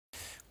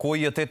Ko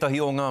ia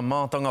tētahi o ngā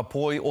mātanga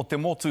poi o te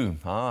motu.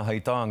 Hei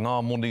tā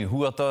Ngamoni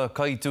Huata,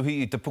 kaituhi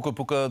i te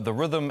pukapuka The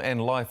Rhythm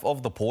and Life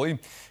of the Poi.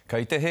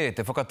 Kei te he,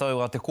 te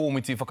whakatau a te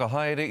kōmiti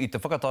whakahaere i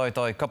te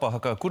whakataetai kapa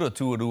haka kura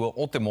tuarua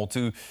o te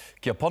motu,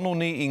 kia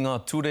panoni i ngā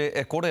ture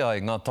e kore ai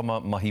ngā tama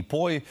mahi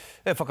poi,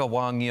 e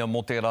whakawāngia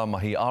mo te rā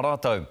mahi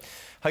ārātau.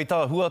 Hei tā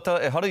Huata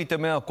e hara i te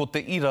mea ko te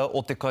ira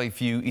o te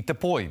kaiwhiu i te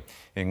poi.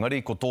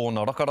 Engari ko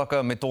tōna rakaraka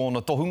me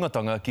tōna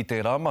tohungatanga ki te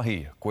rā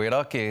mahi. Koe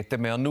rā ke te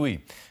mea nui.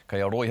 Kei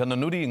a roi hana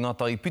nuri ngā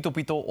tai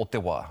pito o te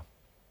wā.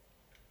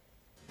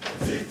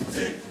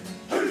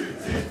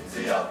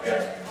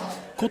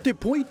 Ko te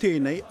poi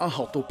tēnei a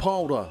hato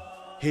paura.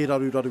 He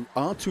raruraru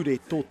āture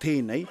tō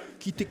tēnei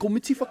ki te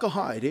komiti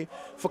whakahaere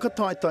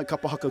whakataetai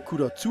kapa haka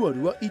kura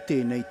tuarua i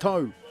tēnei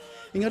tau.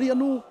 Engari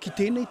anō ki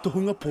tēnei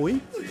tohunga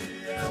poi.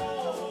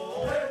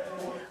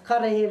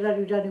 Kare he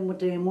raruraru mo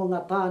te monga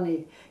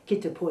tāne ki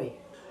te poi.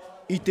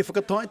 I te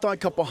whakataetai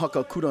kapa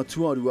haka kura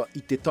tuarua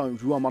i te tau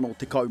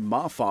 2014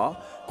 mawhā,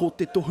 ko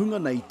te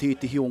tohunga nei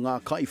tētihi o ngā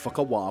kai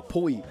whakawā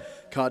poi.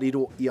 Ka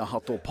riro i a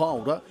hato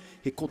paura,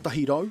 he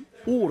kotahi rau,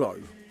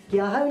 ōrau.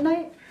 Kia hau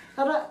nei,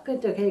 ara,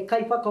 he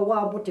kai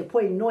whakawā mo te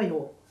poi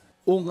noiho.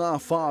 O ngā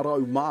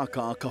whārau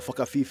māka ka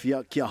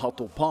whakawhiwhia ki a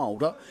hato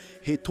paura,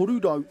 he toru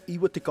rau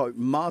iwa tekau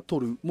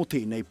mātoru mo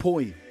tēnei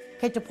poi.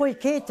 Kei te poi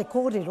kē te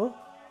kōrero.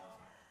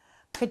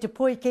 Kei te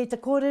poi kei te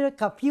kōrero,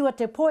 ka piua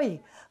te poi,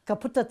 ka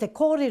puta te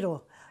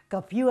kōrero, ka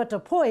piua te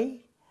poi,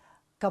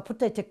 ka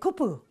puta te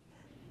kupu.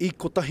 I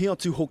kotahi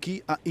atu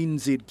hoki a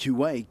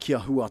NZQA kia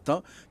Huata,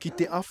 ki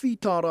te awhi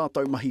tā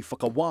rātau mahi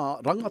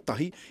whakawā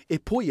rangatahi e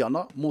poi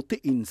ana mo te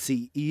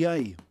NCEA.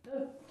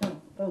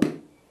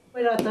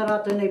 Koe rā tā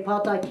rātau nei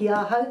pātai ki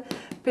āhau,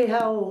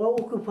 peha o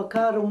oku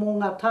whakaro mō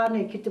ngā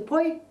tāne ki te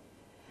poi.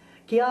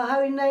 Ki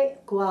āhau nei,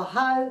 kua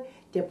hau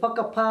te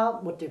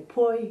whakapā mo te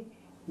poi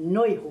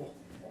noiho.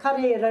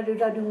 Kare e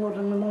raruraru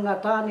mō ngā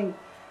tāne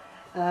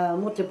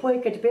mo te poi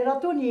kei te pērā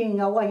tōni i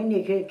ngā wahine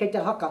kei te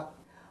haka.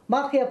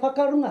 Mākea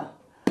whakarunga,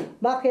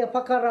 mākea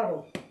whakararo,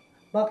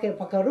 mākea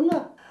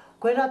whakarunga.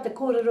 Koe rā te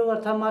kōrero a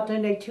tā mātou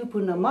nei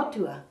tūpuna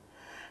matua,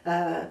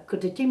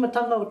 ko te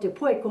timatanga o te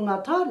poi ko ngā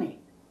tāne.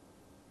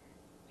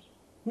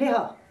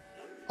 Neha.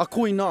 A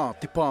koe nā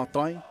te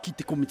pātai ki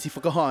te komiti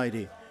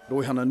whakahaere.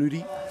 Roi hana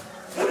nuri.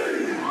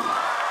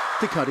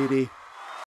 Te Karere.